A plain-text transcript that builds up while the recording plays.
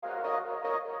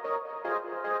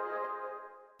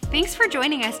Thanks for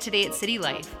joining us today at City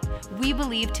Life. We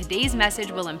believe today's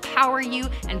message will empower you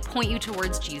and point you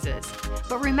towards Jesus.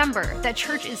 But remember that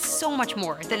church is so much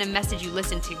more than a message you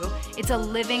listen to. It's a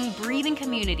living, breathing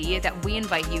community that we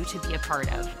invite you to be a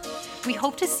part of. We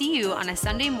hope to see you on a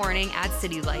Sunday morning at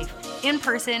City Life, in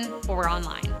person or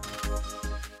online.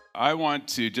 I want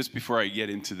to, just before I get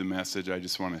into the message, I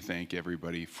just want to thank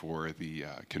everybody for the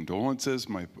condolences.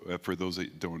 For those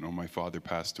that don't know, my father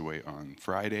passed away on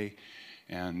Friday,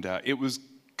 and it was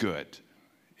good.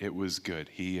 It was good.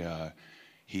 He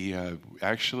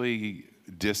actually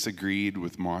disagreed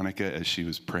with Monica as she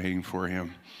was praying for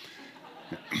him.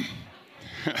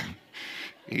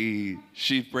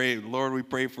 She prayed, Lord, we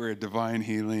pray for a divine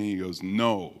healing. He goes,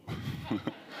 no.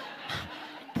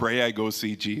 Pray I go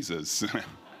see Jesus.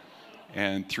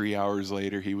 And 3 hours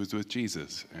later, he was with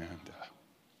Jesus. And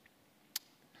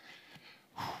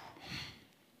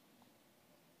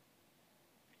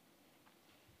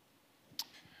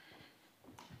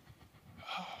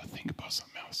think about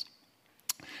something else.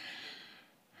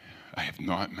 I have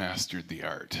not mastered the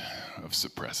art of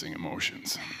suppressing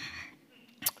emotions.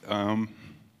 I'm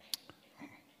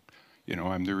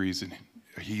the reason,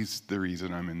 he's the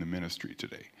reason I'm in the ministry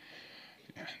today.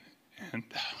 And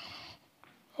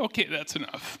okay, that's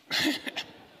enough.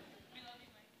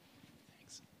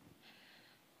 Thanks.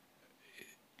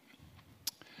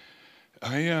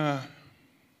 I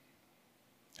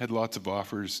had lots of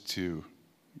offers to,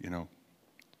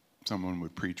 someone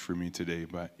would preach for me today,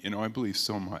 but, I believe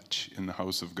so much in the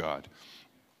house of God.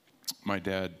 My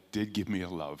dad did give me a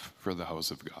love for the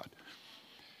house of God.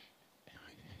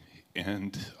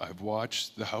 And I've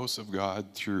watched the house of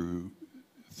God through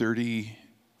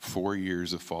 34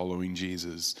 years of following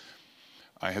Jesus.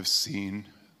 I have seen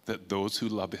that those who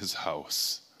love his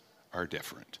house are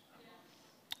different.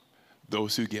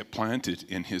 Those who get planted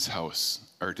in his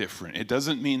house are different. It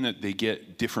doesn't mean that they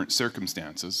get different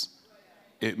circumstances.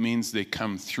 It means they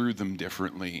come through them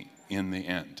differently in the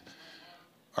end.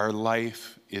 Our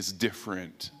life is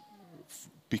different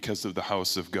because of the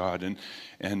house of God.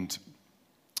 And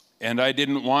I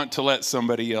didn't want to let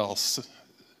somebody else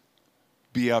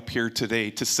be up here today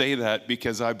to say that,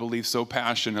 because I believe so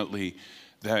passionately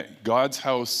that God's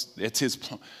house, it's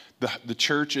the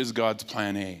church is God's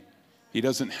plan A. He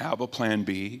doesn't have a plan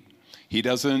B. He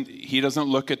doesn't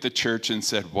look at the church and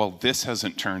said, well, this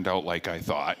hasn't turned out like I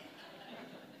thought.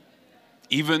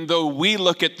 Even though we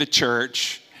look at the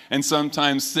church and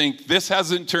sometimes think, this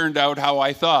hasn't turned out how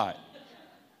I thought.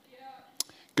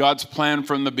 God's plan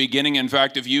from the beginning. In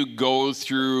fact, if you go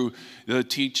through the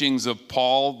teachings of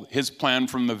Paul, his plan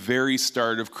from the very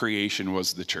start of creation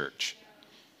was the church.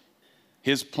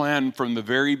 His plan from the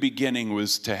very beginning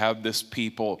was to have this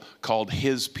people called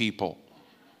his people,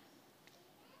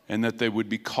 and that they would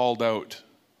be called out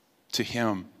to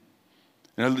him.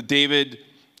 And David,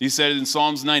 he said in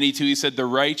Psalms 92, he said, the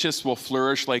righteous will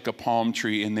flourish like a palm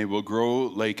tree, and they will grow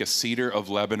like a cedar of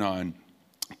Lebanon,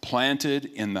 planted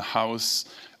in the house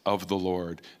of the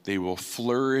Lord. They will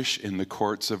flourish in the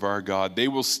courts of our God. They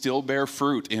will still bear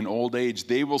fruit in old age.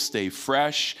 They will stay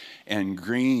fresh and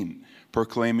green,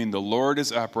 proclaiming the Lord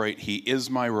is upright. He is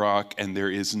my rock, and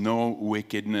there is no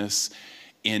wickedness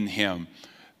in him.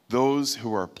 Those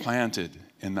who are planted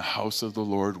in the house of the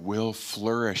Lord will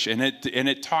flourish. And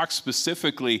it talks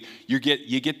specifically, you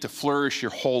get to flourish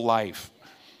your whole life.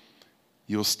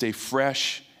 You'll stay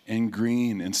fresh and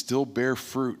green and still bear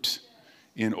fruit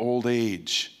in old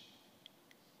age.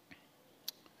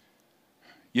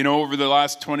 Over the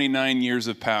last 29 years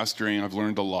of pastoring, I've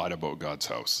learned a lot about God's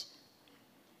house.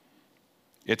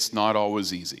 It's not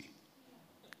always easy.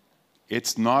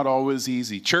 It's not always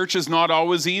easy. Church is not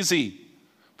always easy.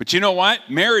 But you know what?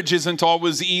 Marriage isn't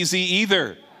always easy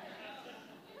either.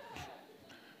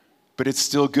 But it's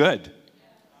still good.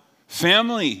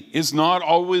 Family is not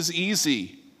always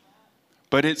easy.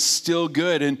 But it's still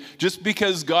good. And just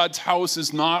because God's house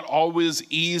is not always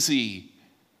easy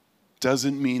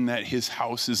doesn't mean that his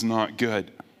house is not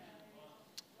good.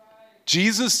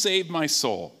 Jesus saved my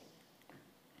soul,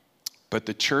 but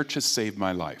the church has saved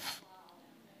my life.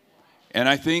 And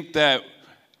I think that,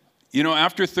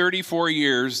 after 34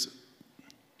 years,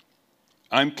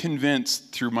 I'm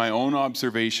convinced through my own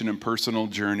observation and personal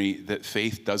journey that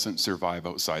faith doesn't survive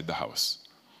outside the house.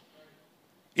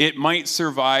 It might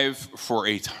survive for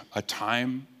a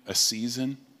time, a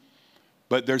season,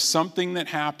 but there's something that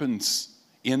happens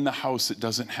in the house that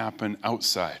doesn't happen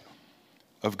outside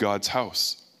of God's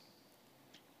house.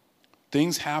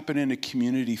 Things happen in a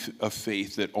community of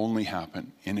faith that only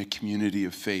happen in a community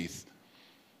of faith.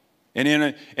 And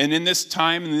in this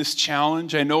time, in this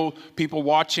challenge, I know people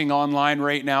watching online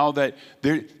right now that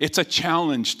it's a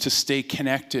challenge to stay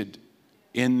connected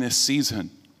in this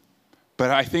season.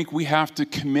 But I think we have to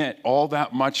commit all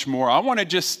that much more. I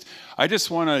just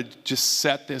want to just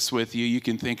set this with you. You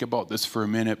can think about this for a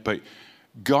minute, but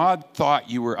God thought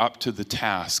you were up to the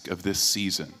task of this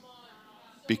season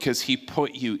because he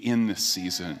put you in this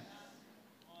season.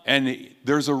 And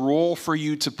there's a role for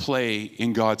you to play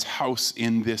in God's house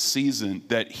in this season,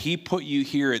 that he put you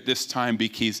here at this time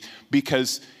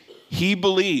because he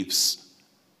believes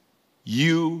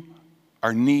you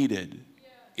are needed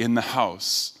in the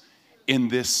house in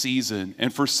this season.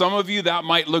 And for some of you, that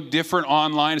might look different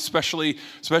online, especially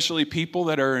people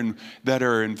that are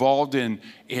involved in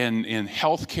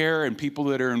healthcare and people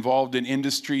that are involved in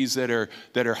industries that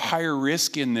are higher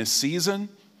risk in this season.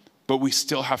 But we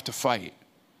still have to fight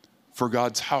for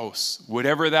God's house,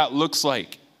 whatever that looks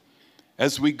like.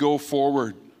 As we go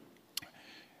forward,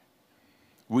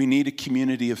 we need a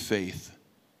community of faith.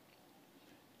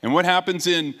 And what happens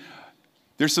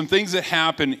there's some things that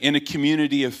happen in a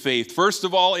community of faith. First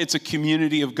of all, it's a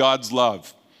community of God's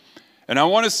love. And I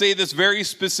want to say this very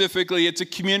specifically. It's a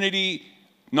community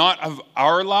not of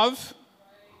our love.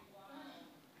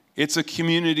 It's a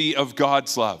community of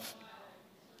God's love.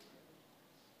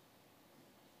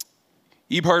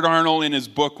 Eberhard Arnold, in his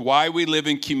book, Why We Live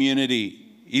in Community,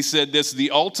 he said this: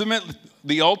 the ultimate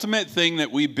thing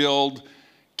that we build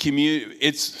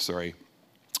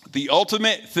the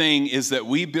ultimate thing is that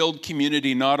we build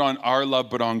community not on our love,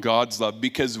 but on God's love,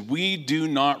 because we do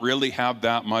not really have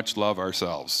that much love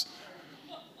ourselves.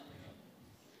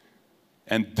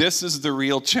 And this is the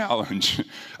real challenge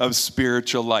of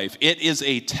spiritual life. It is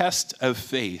a test of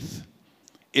faith.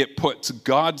 It puts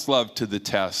God's love to the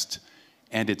test,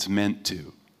 and it's meant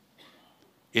to.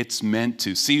 It's meant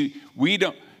to. See,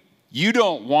 you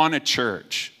don't want a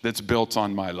church that's built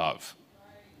on my love.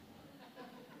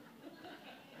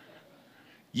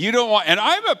 You don't want, and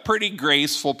I'm a pretty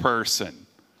graceful person.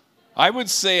 I would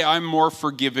say I'm more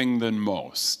forgiving than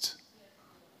most.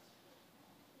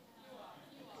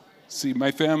 See,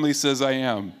 my family says I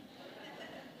am.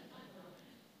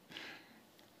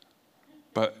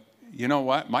 But you know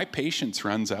what? My patience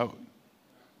runs out.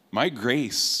 My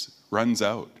grace runs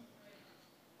out.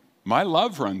 My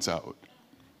love runs out.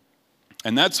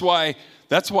 And that's why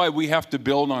we have to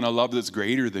build on a love that's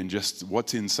greater than just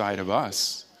what's inside of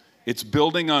us. It's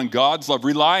building on God's love,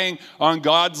 relying on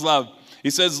God's love.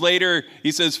 He says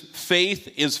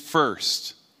faith is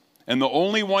first. And the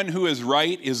only one who is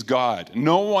right is God.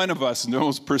 No one of us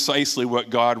knows precisely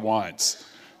what God wants,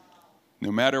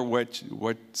 no matter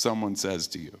what someone says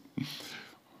to you.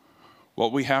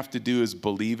 What we have to do is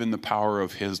believe in the power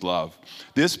of his love.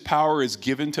 This power is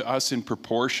given to us in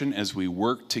proportion as we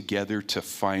work together to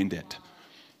find it.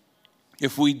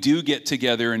 If we do get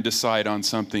together and decide on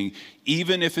something,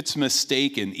 even if it's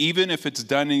mistaken, even if it's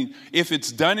done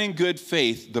in good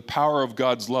faith, the power of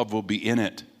God's love will be in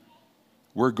it.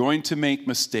 We're going to make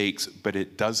mistakes, but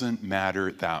it doesn't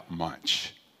matter that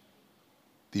much.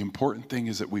 The important thing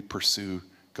is that we pursue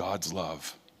God's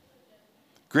love.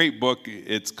 Great book.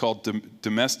 It's called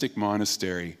Domestic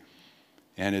Monastery,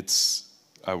 and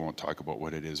I won't talk about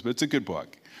what it is, but it's a good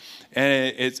book.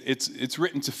 And it's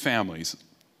written to families.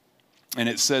 And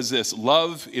it says this: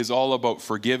 love is all about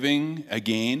forgiving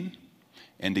again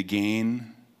and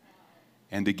again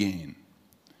and again.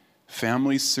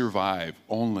 Families survive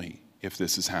only if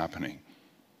this is happening.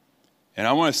 And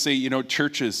I want to say,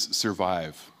 churches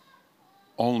survive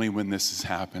only when this is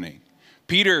happening.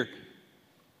 Peter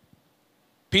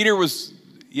was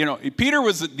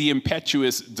the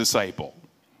impetuous disciple.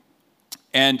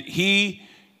 And he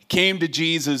came to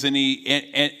Jesus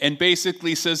and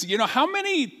basically says, how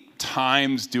many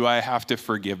times do I have to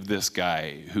forgive this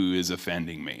guy who is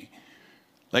offending me?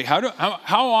 Like,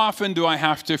 how often do I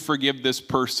have to forgive this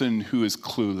person who is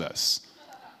clueless,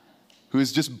 who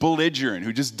is just belligerent,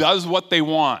 who just does what they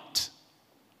want?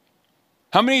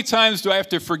 How many times do I have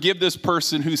to forgive this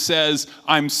person who says,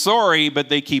 I'm sorry, but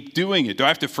they keep doing it? Do I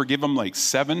have to forgive them like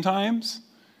 7 times?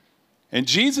 And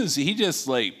Jesus, he just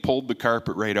pulled the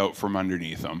carpet right out from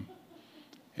underneath him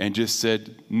and just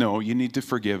said, no, you need to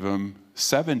forgive him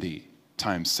 70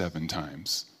 times 7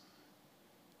 times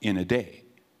in a day.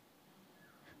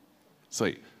 It's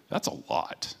that's a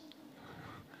lot.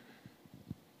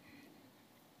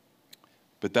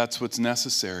 But that's what's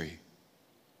necessary.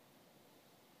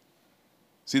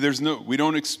 See, we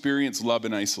don't experience love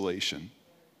in isolation.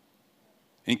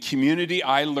 In community,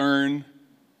 I learn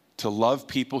to love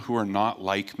people who are not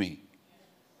like me.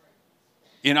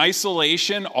 In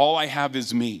isolation, all I have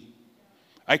is me.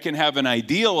 I can have an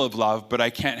ideal of love, but I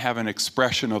can't have an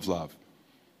expression of love.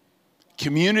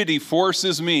 Community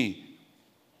forces me.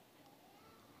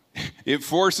 It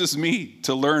forces me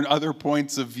to learn other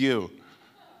points of view.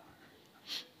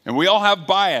 And we all have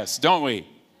bias, don't we?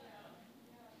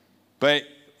 But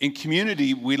in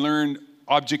community, we learn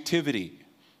objectivity.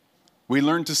 We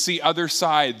learn to see other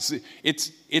sides.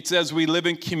 It's as we live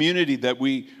in community that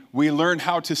we learn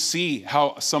how to see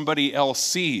how somebody else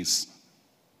sees.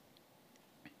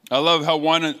 I love how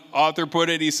one author put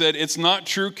it. He said, it's not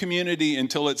true community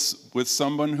until it's with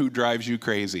someone who drives you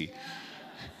crazy.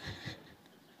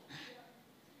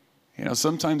 You know,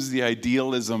 sometimes the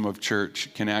idealism of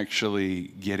church can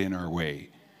actually get in our way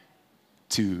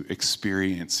to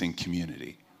experiencing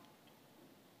community.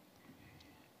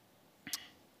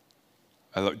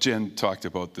 Jen talked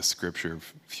about the scripture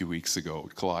a few weeks ago,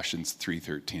 Colossians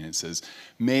 3:13. It says,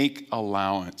 make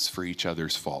allowance for each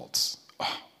other's faults.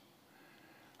 Oh,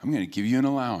 I'm going to give you an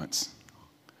allowance.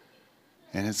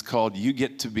 And it's called, you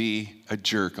get to be a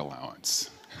jerk allowance.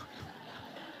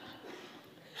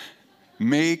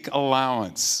 Make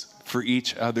allowance for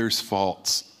each other's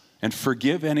faults and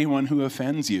forgive anyone who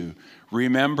offends you.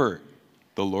 Remember,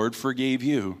 the Lord forgave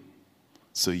you,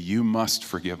 so you must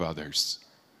forgive others.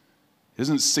 He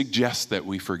doesn't suggest that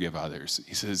we forgive others.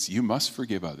 He says, you must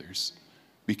forgive others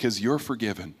because you're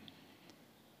forgiven.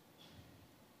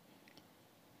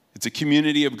 It's a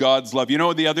community of God's love. You know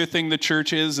what the other thing the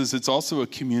church is it's also a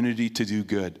community to do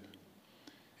good.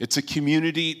 It's a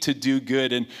community to do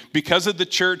good. And because of the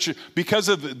church, because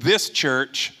of this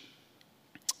church,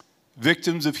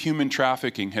 victims of human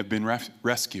trafficking have been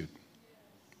rescued.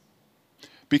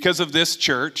 Because of this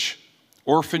church,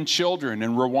 orphan children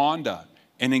in Rwanda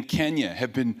and in Kenya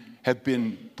have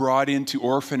been brought into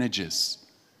orphanages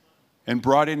and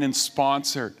brought in and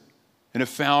sponsored and have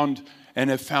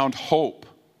found hope.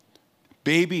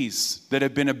 Babies that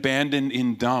have been abandoned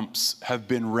in dumps have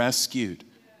been rescued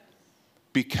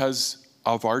because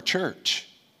of our church.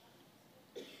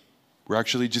 We're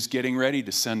actually just getting ready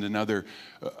to send another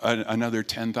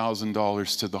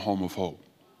 $10,000 to the Home of Hope.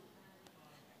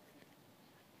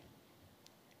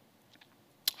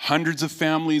 Hundreds of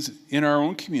families in our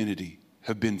own community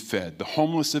have been fed. The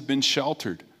homeless have been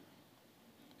sheltered.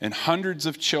 And hundreds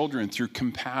of children through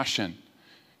compassion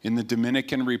in the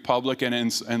Dominican Republic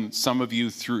and some of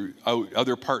you throughout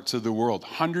other parts of the world.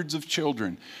 Hundreds of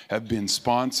children have been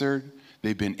sponsored.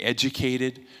 They've been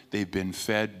educated. They've been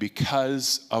fed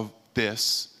because of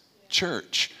this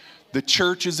church. The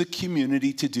church is a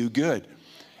community to do good.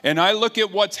 And I look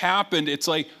at what's happened. It's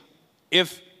like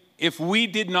if we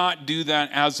did not do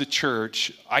that as a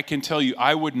church, I can tell you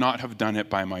I would not have done it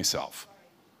by myself.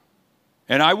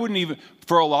 And I wouldn't even,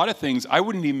 for a lot of things, I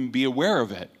wouldn't even be aware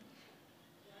of it.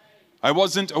 I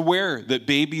wasn't aware that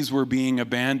babies were being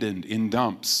abandoned in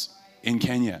dumps in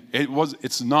Kenya.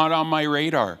 It's not on my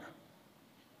radar.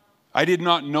 I did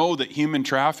not know that human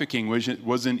trafficking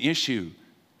was an issue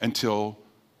until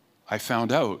I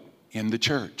found out in the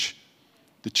church.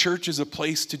 The church is a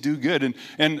place to do good.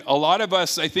 And a lot of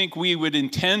us, I think we would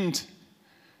intend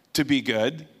to be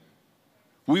good.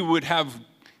 We would have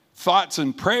thoughts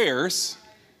and prayers.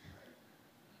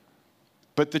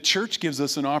 But the church gives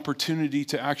us an opportunity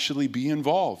to actually be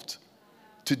involved,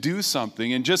 to do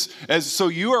something. And just so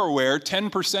you are aware,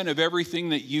 10% of everything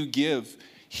that you give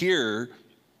here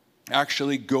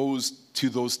actually goes to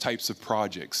those types of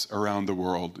projects around the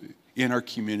world, in our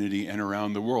community and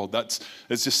around the world. That's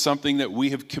just something that we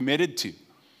have committed to.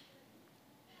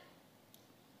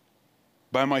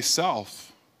 By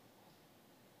myself,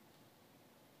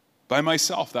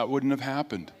 that wouldn't have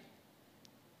happened.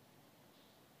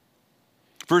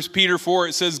 1 Peter 4,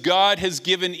 it says, God has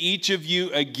given each of you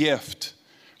a gift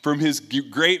from his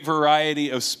great variety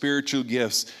of spiritual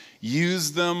gifts.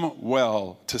 Use them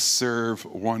well to serve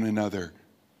one another.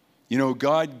 You know,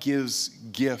 God gives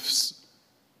gifts.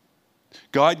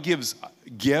 God gives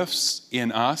gifts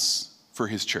in us for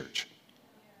his church.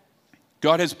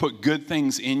 God has put good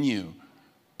things in you,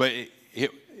 but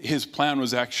his plan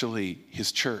was actually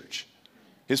his church.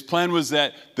 His plan was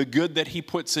that the good that he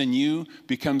puts in you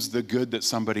becomes the good that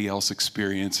somebody else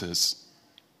experiences.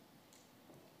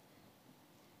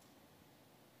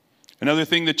 Another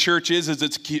thing the church is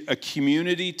it's a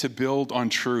community to build on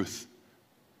truth.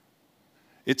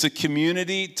 It's a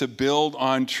community to build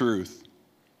on truth.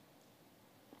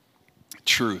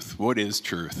 Truth. What is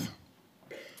truth?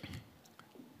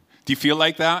 Do you feel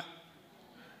like that?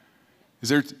 Is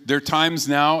there times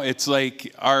now it's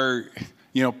like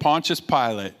Pontius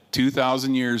Pilate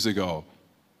 2,000 years ago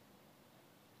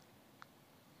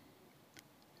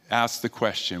asked the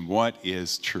question, what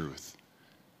is truth?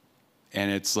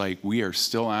 And it's like we are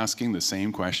still asking the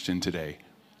same question today.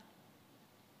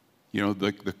 You know,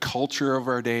 the culture of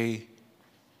our day,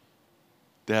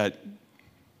 that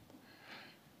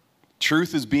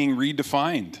truth is being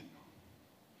redefined.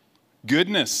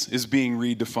 Goodness is being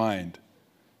redefined.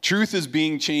 Truth is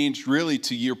being changed really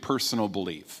to your personal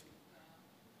belief.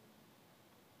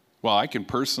 Well, I can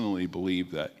personally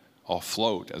believe that I'll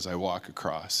float as I walk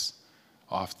across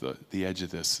off the edge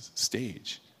of this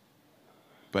stage.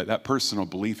 But that personal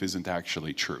belief isn't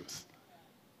actually truth.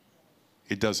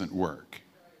 It doesn't work.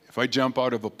 If I jump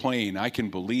out of a plane, I can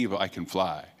believe I can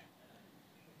fly.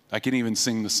 I can even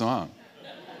sing the song.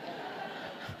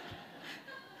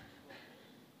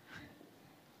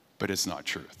 But it's not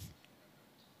truth.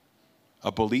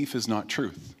 A belief is not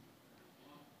truth.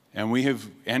 And we have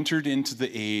entered into the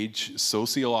age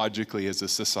sociologically as a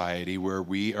society where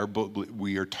we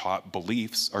are taught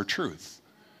beliefs are truth.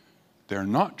 They're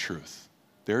not truth.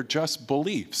 They're just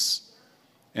beliefs.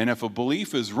 And if a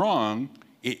belief is wrong,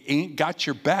 it ain't got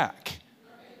your back.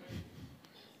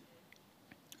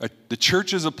 The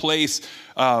church is a place.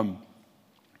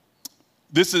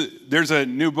 There's a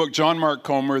new book, John Mark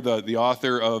Comer, the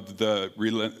author of the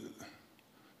Ruthless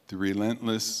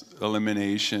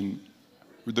Elimination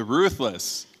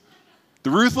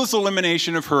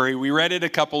of Hurry. We read it a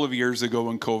couple of years ago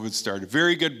when COVID started.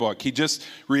 Very good book. He just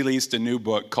released a new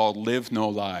book called Live No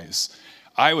Lies.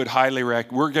 I would highly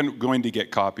recommend. We're going to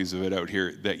get copies of it out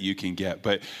here that you can get.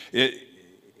 But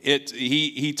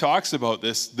he talks about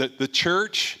this, that the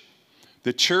church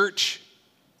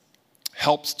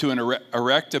helps to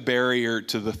erect a barrier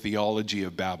to the theology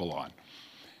of Babylon.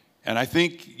 And I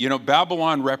think,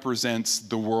 Babylon represents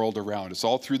the world around. It's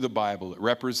all through the Bible. It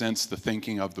represents the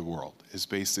thinking of the world. It's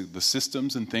basically the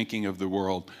systems and thinking of the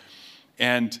world.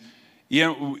 And,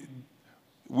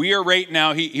 we are right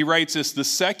now, he writes this, the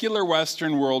secular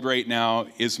Western world right now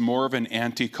is more of an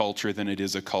anti-culture than it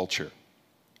is a culture.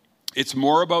 It's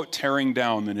more about tearing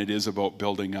down than it is about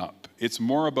building up. It's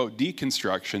more about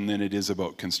deconstruction than it is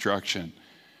about construction.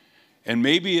 And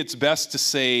maybe it's best to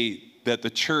say that the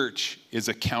church is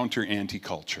a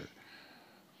counter-anti-culture.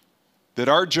 That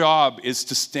our job is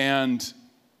to stand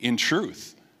in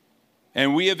truth.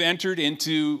 And we've entered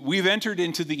into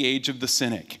the age of the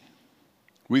cynic.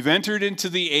 We've entered into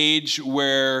the age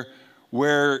where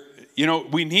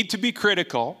we need to be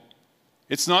critical.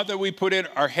 It's not that we put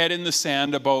our head in the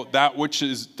sand about that which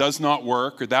does not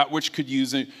work or that which could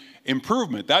use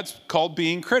improvement. That's called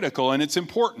being critical, and it's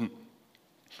important.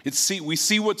 We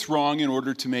see what's wrong in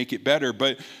order to make it better,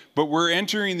 but we're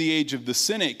entering the age of the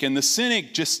cynic, and the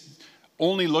cynic just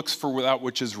only looks for that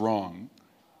which is wrong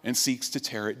and seeks to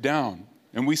tear it down.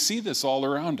 And we see this all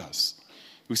around us.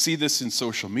 We see this in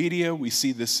social media. We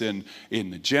see this in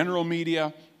the general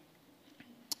media.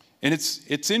 And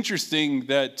it's interesting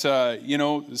that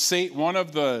one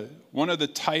of the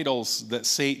titles that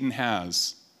Satan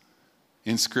has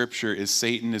in Scripture is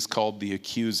Satan is called the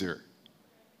accuser.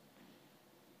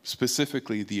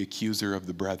 Specifically, the accuser of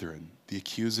the brethren, the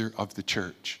accuser of the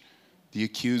church, the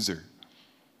accuser.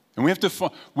 And we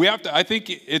have to. I think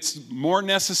it's more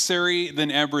necessary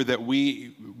than ever that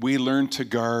we learn to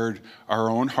guard our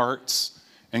own hearts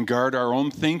and guard our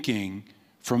own thinking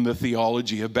from the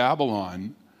theology of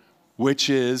Babylon, which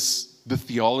is the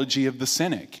theology of the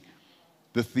cynic,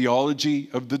 the theology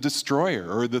of the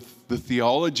destroyer, or the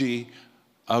theology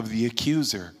of the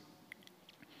accuser.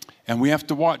 And we have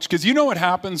to watch, because you know what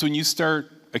happens when you start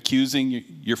accusing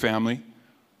your family?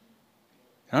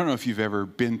 I don't know if you've ever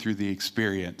been through the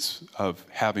experience of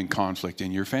having conflict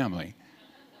in your family.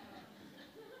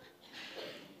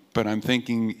 But I'm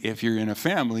thinking if you're in a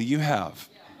family, you have.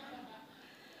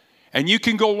 And you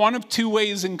can go one of two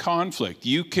ways in conflict.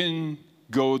 You can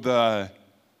go the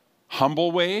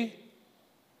humble way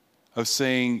of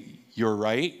saying, you're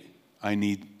right,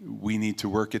 we need to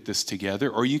work at this together.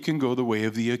 Or you can go the way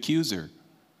of the accuser.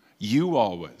 You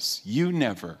always, you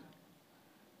never.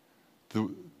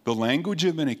 The language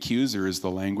of an accuser is the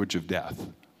language of death.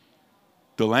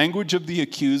 The language of the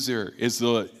accuser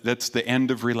that's the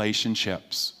end of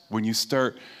relationships. When you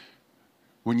start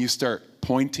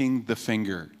pointing the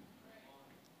finger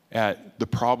at the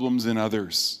problems in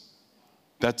others,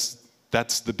 that's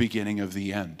the beginning of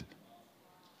the end.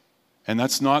 And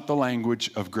that's not the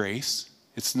language of grace.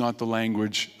 It's not the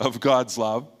language of God's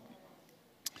love.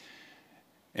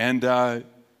 And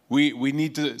we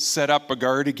need to set up a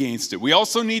guard against it. We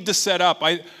also need to set up,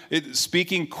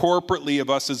 speaking corporately of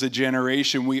us as a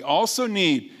generation, we also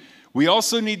need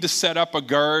to set up a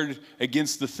guard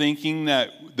against the thinking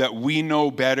that we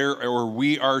know better or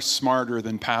we are smarter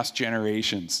than past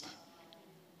generations.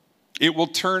 It will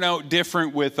turn out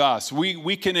different with us.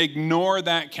 We can ignore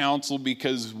that counsel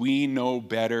because we know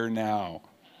better now.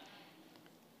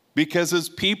 Because as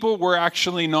people, we're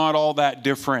actually not all that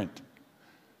different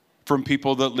from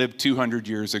people that lived 200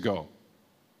 years ago.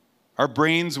 Our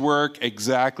brains work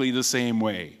exactly the same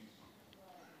way.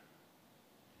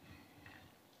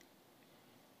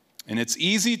 And it's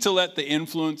easy to let the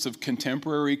influence of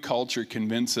contemporary culture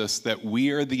convince us that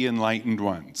we are the enlightened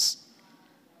ones.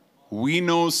 We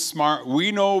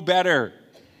know better.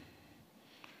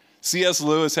 C.S.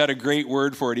 Lewis had a great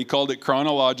word for it. He called it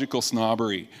chronological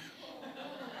snobbery.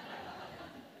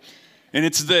 And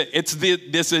it's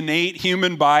this innate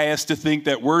human bias to think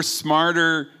that we're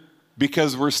smarter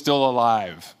because we're still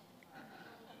alive.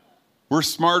 We're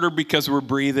smarter because we're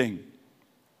breathing.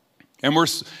 And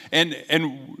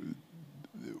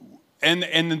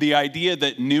the idea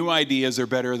that new ideas are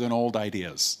better than old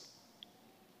ideas,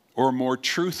 or more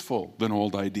truthful than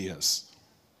old ideas.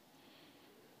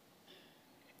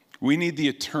 We need the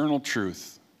eternal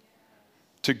truth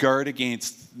to guard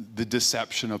against the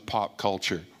deception of pop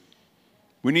culture.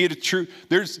 We need a truth.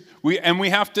 We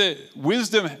have to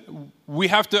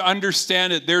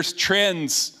understand that there's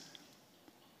trends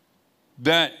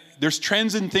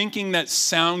in thinking that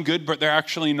sound good, but they're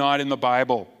actually not in the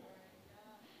Bible.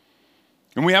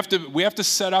 And we have to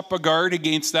set up a guard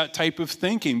against that type of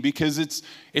thinking, because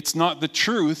it's not the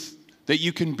truth that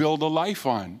you can build a life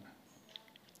on.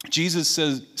 Jesus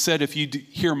said, if you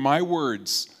hear my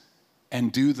words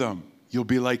and do them, you'll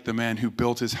be like the man who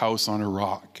built his house on a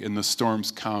rock, and the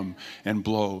storms come and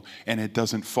blow and it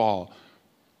doesn't fall.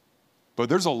 But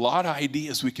there's a lot of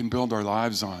ideas we can build our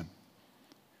lives on.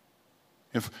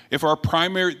 If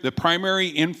the primary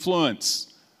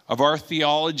influence of our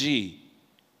theology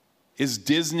is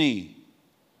Disney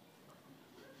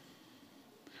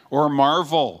or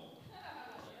Marvel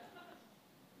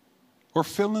or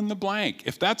fill in the blank,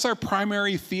 if that's our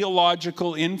primary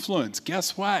theological influence,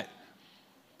 guess what?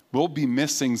 We'll be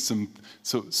missing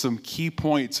some key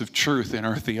points of truth in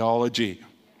our theology.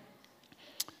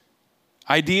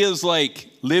 Ideas like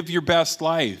live your best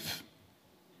life.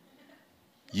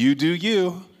 You do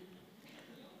you.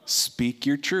 Speak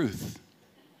your truth.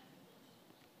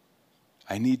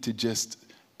 I need to just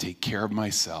take care of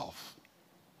myself.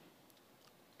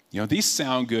 These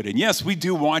sound good. And yes, we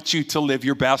do want you to live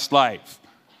your best life.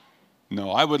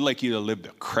 No, I would like you to live the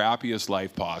crappiest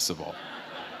life possible.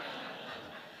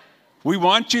 We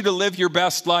want you to live your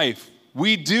best life.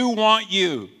 We do want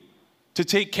you to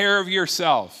take care of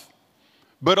yourself.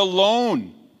 But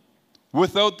alone,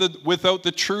 without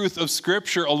the truth of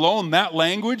Scripture alone, that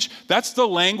language, that's the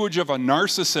language of a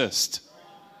narcissist.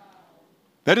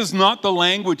 That is not the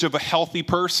language of a healthy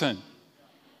person.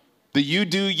 The you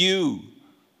do you.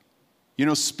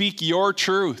 Speak your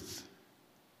truth.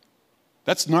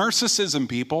 That's narcissism,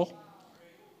 people.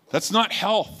 That's not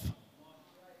health.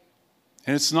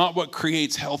 And it's not what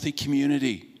creates healthy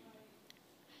community.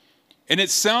 And it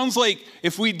sounds like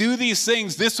if we do these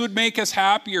things, this would make us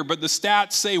happier, but the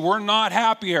stats say we're not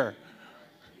happier.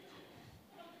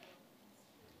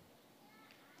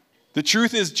 The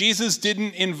truth is, Jesus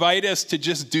didn't invite us to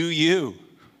just do you.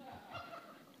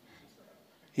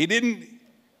 He didn't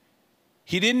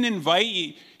invite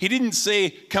you. He didn't say,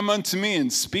 come unto me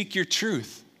and speak your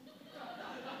truth.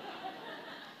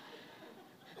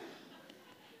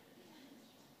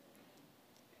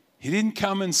 He didn't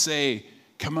come and say,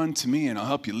 come unto me and I'll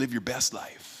help you live your best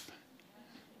life.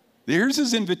 Here's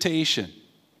his invitation.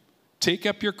 Take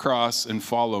up your cross and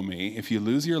follow me. If you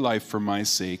lose your life for my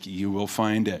sake, you will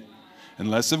find it.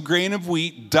 Unless a grain of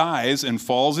wheat dies and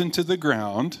falls into the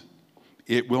ground,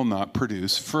 it will not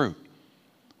produce fruit.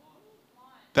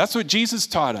 That's what Jesus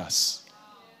taught us.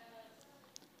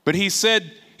 But he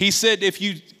said, if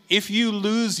you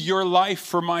lose your life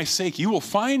for my sake, you will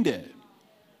find it.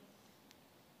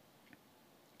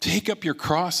 Take up your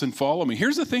cross and follow me.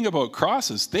 Here's the thing about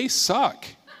crosses. They suck.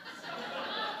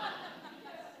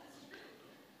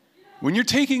 When you're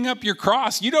taking up your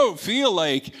cross, you don't feel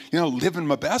like, living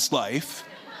my best life.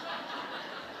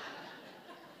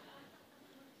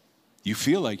 You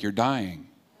feel like you're dying.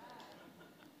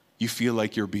 You feel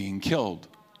like you're being killed.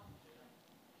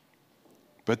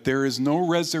 But there is no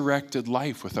resurrected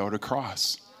life without a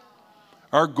cross.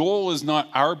 Our goal is not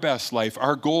our best life.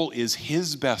 Our goal is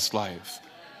his best life.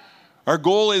 Our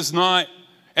goal is not,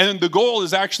 and the goal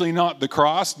is actually not the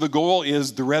cross. The goal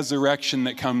is the resurrection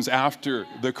that comes after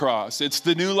the cross. It's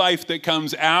the new life that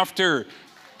comes after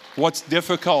what's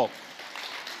difficult.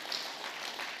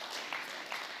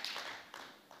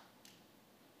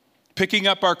 Picking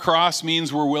up our cross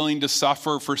means we're willing to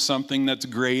suffer for something that's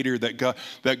greater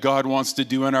that God wants to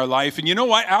do in our life. And you know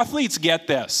what? Athletes get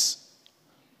this.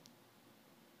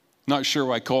 Not sure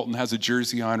why Colton has a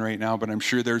jersey on right now, but I'm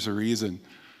sure there's a reason.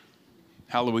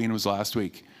 Halloween was last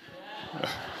week.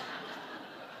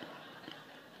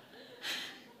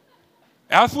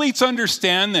 Athletes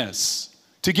understand this.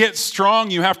 To get strong,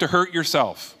 you have to hurt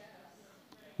yourself.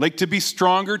 Like, to be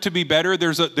stronger, to be better,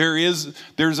 there's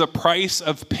a price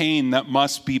of pain that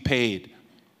must be paid.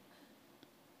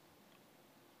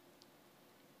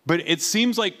 But it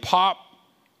seems like pop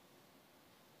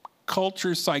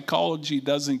culture psychology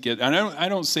doesn't get, and I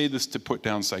don't say this to put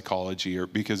down psychology, or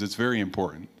because it's very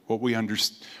important. What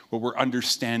we're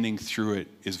understanding through it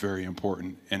is very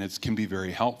important, and it can be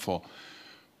very helpful.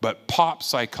 But pop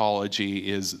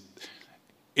psychology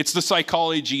it's the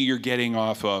psychology you're getting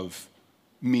off of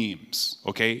memes,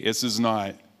 okay? This is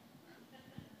not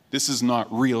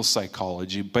real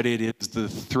psychology, but it is the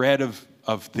thread of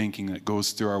thinking that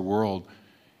goes through our world.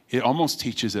 It almost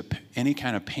teaches that any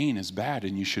kind of pain is bad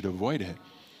and you should avoid it.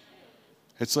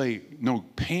 It's like, no,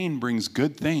 pain brings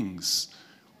good things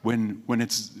when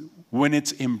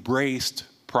it's embraced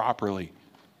properly.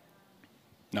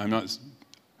 Now,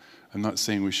 I'm not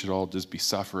saying we should all just be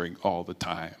suffering all the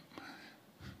time.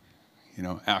 You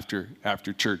know, after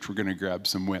church, we're going to grab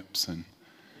some whips and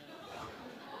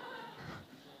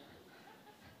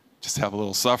just have a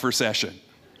little suffer session.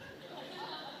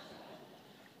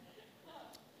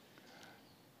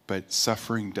 But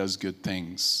suffering does good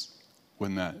things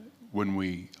when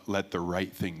we let the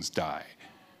right things die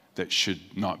that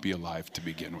should not be alive to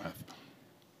begin with.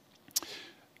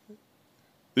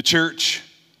 The church,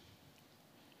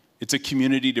 it's a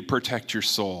community to protect your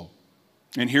soul.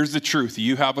 And here's the truth.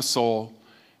 You have a soul,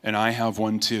 and I have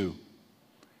one too.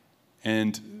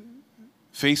 And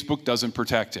Facebook doesn't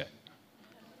protect it.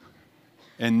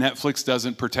 And Netflix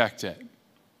doesn't protect it.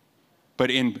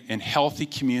 But in healthy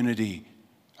community,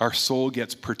 our soul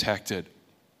gets protected.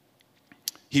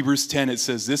 Hebrews 10, it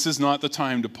says, "This is not the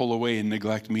time to pull away and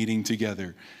neglect meeting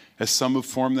together, as some have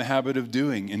formed the habit of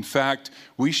doing. In fact,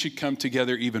 we should come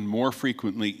together even more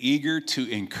frequently, eager to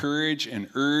encourage and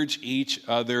urge each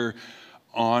other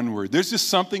onward." There's just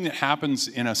something that happens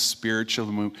in us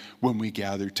spiritually when we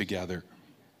gather together.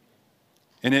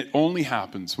 And it only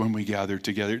happens when we gather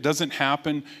together. It doesn't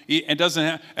happen, and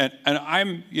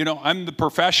I'm the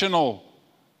professional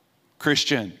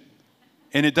Christian.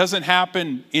 And it doesn't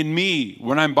happen in me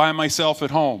when I'm by myself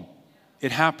at home.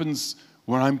 It happens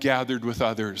when I'm gathered with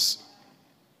others.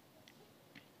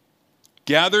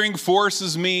 Gathering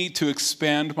forces me to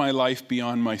expand my life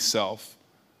beyond myself,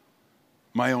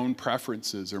 my own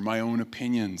preferences or my own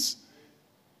opinions.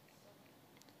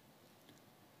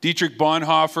 Dietrich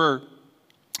Bonhoeffer,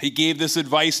 he gave this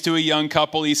advice to a young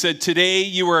couple. He said, "Today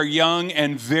you are young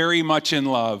and very much in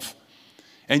love,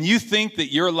 and you think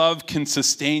that your love can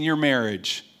sustain your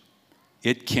marriage.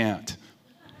 It can't."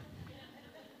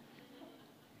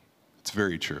 It's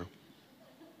very true.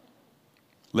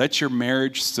 Let your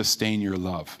marriage sustain your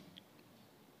love.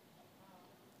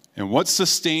 And what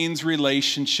sustains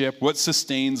relationship, what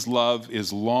sustains love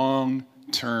is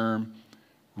long-term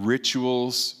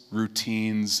rituals,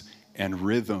 routines, and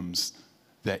rhythms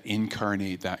that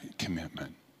incarnate that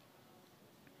commitment.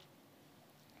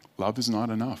 Love is not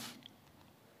enough.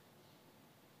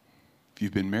 If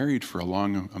you've been married for a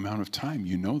long amount of time,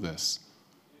 you know this.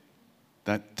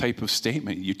 That type of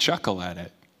statement, you chuckle at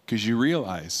it because you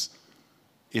realize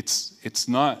it's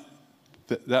not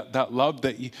that love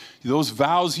those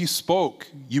vows you spoke,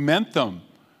 you meant them,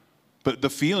 but the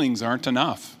feelings aren't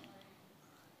enough.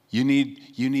 You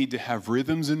need to have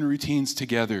rhythms and routines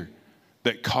together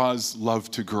that cause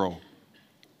love to grow.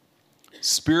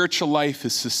 Spiritual life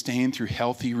is sustained through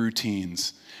healthy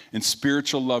routines, and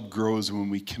spiritual love grows when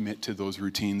we commit to those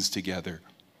routines together.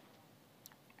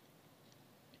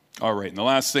 All right, and the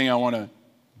last thing I want to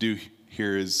do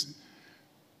here is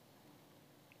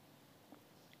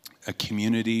a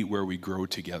community where we grow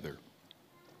together.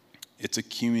 It's a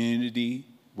community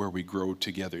where we grow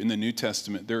together. In the New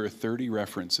Testament, there are 30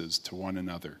 references to one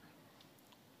another.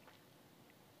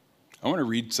 I want to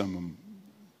read some of them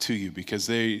to you because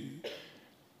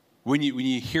when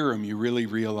you hear them, you really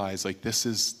realize like this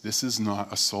is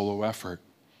not a solo effort.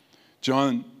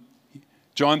 John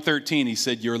 13, he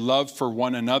said, "Your love for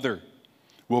one another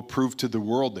will prove to the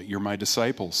world that you're my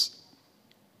disciples."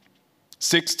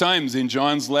 6 times in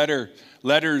John's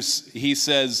letters, he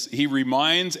says, he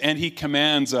reminds and he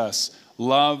commands us,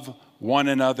 love one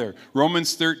another.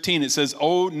 Romans 13, it says,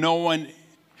 owe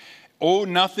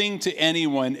nothing to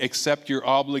anyone except your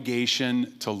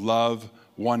obligation to love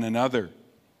one another.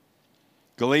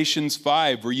 Galatians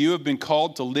 5, where you have been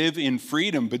called to live in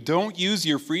freedom, but don't use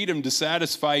your freedom to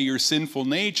satisfy your sinful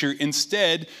nature.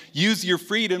 Instead, use your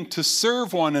freedom to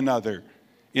serve one another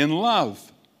in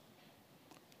love.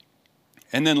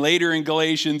 And then later in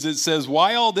Galatians, it says,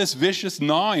 why all this vicious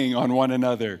gnawing on one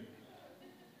another?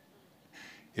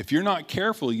 If you're not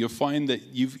careful, you'll find that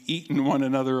you've eaten one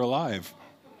another alive.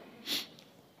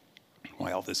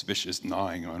 Why all this vicious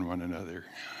gnawing on one another?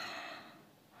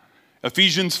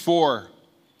 Ephesians 4,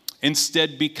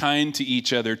 instead be kind to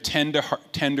each other,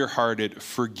 tender-hearted,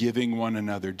 forgiving one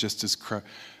another, just as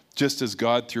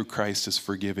God through Christ has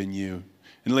forgiven you.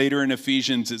 And later in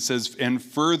Ephesians, it says, and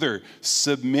further,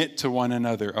 submit to one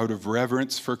another out of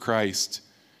reverence for Christ.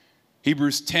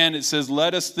 Hebrews 10, it says,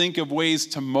 let us think of ways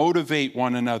to motivate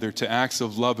one another to acts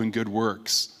of love and good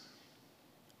works.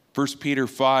 1 Peter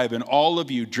 5, and all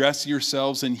of you dress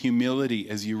yourselves in humility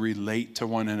as you relate to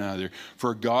one another.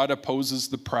 For God opposes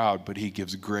the proud, but he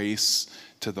gives grace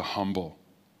to the humble.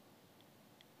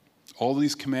 All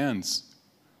these commands,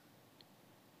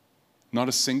 not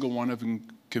a single one of them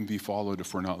can be followed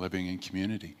if we're not living in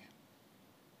community.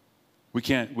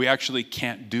 We actually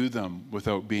can't do them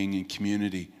without being in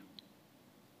community.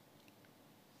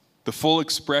 The full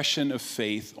expression of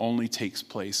faith only takes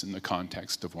place in the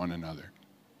context of one another.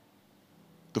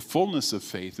 The fullness of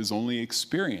faith is only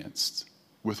experienced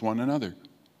with one another.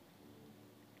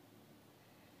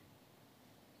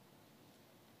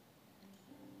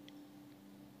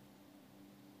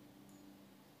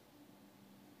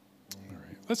 All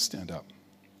right, let's stand up.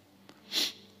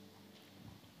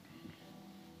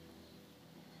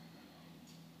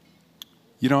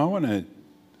 You know, I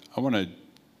want to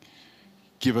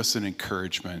give us an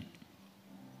encouragement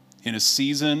in a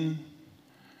season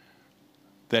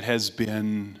that has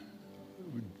been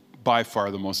by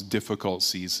far the most difficult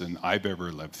season I've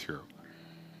ever lived through.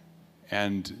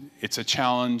 And it's a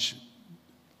challenge,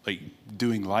 like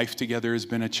doing life together has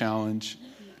been a challenge.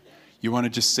 You want to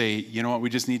just say, you know what, we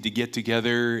just need to get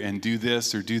together and do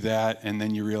this or do that, and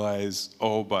then you realize,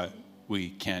 oh, but we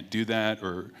can't do that,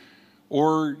 or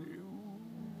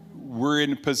we're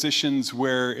in positions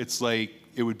where it's like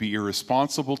it would be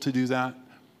irresponsible to do that.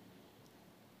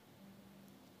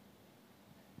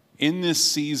 In this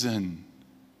season,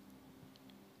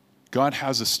 God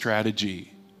has a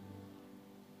strategy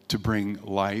to bring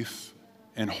life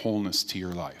and wholeness to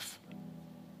your life.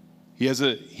 He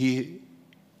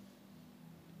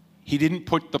didn't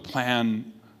put the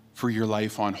plan for your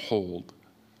life on hold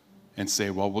and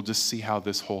say, well, we'll just see how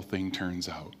this whole thing turns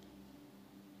out.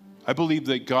 I believe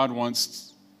that God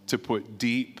wants to put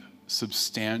deep,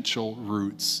 substantial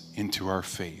roots into our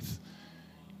faith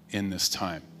in this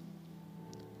time.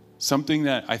 Something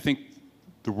that I think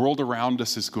the world around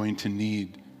us is going to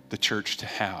need the church to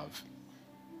have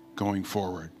going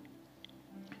forward.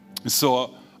 And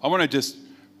so I want to just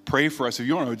pray for us. If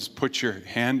you want to just put your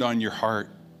hand on your heart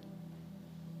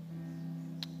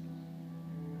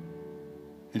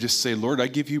and just say, Lord, I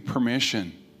give you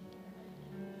permission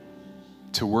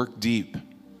to work deep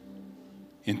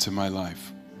into my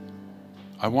life.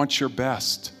 I want your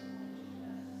best.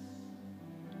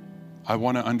 I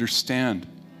want to understand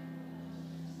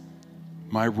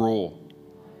my role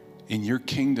in your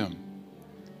kingdom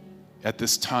at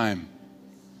this time.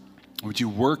 Would you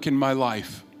work in my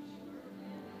life?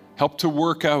 Help to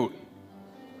work out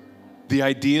the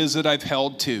ideas that I've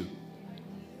held to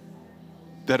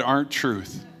that aren't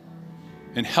truth,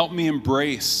 and help me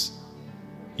embrace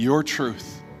your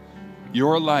truth,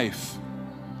 your life,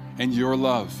 and your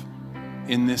love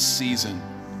in this season.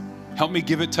 Help me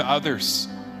give it to others.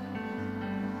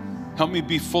 Help me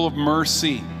be full of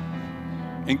mercy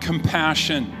and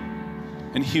compassion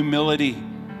and humility,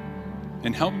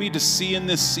 and help me to see in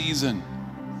this season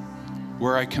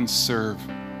where I can serve,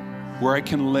 where I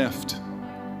can lift,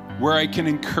 where I can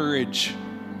encourage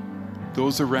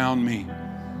those around me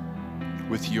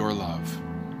with your love.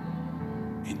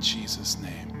 In Jesus'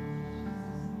 name.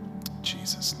 In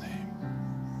Jesus' name.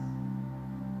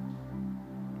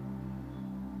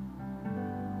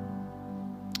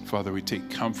 Father, we take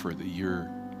comfort that you're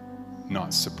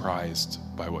not surprised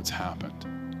by what's happened.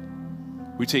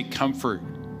 We take comfort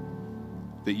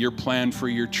that your plan for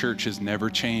your church has never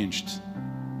changed,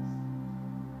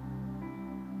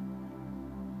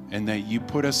 and that you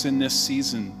put us in this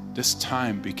season, this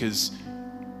time, because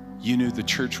you knew the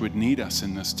church would need us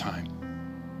in this time.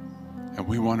 And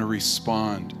we want to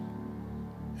respond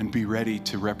and be ready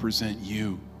to represent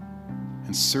you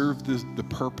and serve the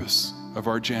purpose of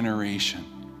our generation.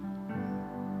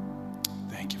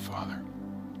 Thank you, Father.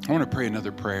 I want to pray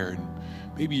another prayer. And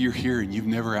maybe you're here and you've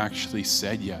never actually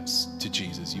said yes to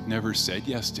Jesus. You've never said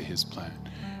yes to his plan.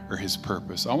 or his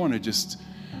purpose.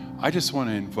 I just want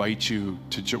to invite you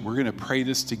to, we're going to pray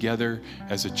this together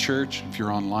as a church. If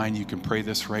you're online, you can pray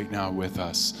this right now with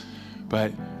us.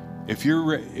 But if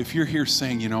you're here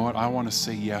saying, you know what, I want to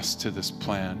say yes to this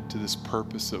plan, to this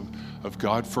purpose of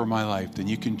God for my life, then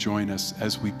you can join us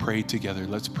as we pray together.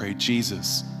 Let's pray.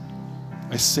 Jesus,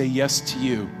 I say yes to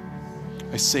you.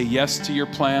 I say yes to your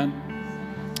plan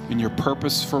and your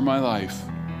purpose for my life.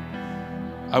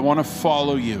 I want to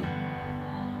follow you.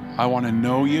 I want to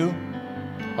know you.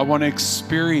 I want to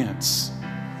experience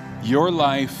your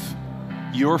life,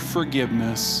 your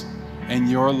forgiveness, and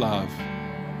your love.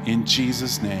 In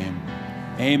Jesus' name,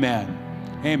 amen.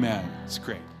 Amen. It's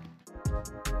great.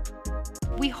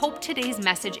 We hope today's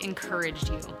message encouraged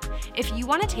you. If you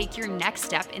want to take your next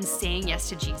step in saying yes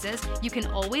to Jesus, you can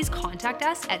always contact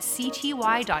us at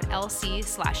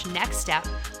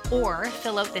cty.lc/nextstep or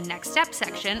fill out the Next Step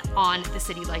section on the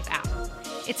City Life app.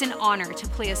 It's an honor to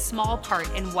play a small part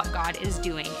in what God is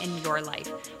doing in your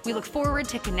life. We look forward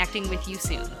to connecting with you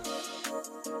soon.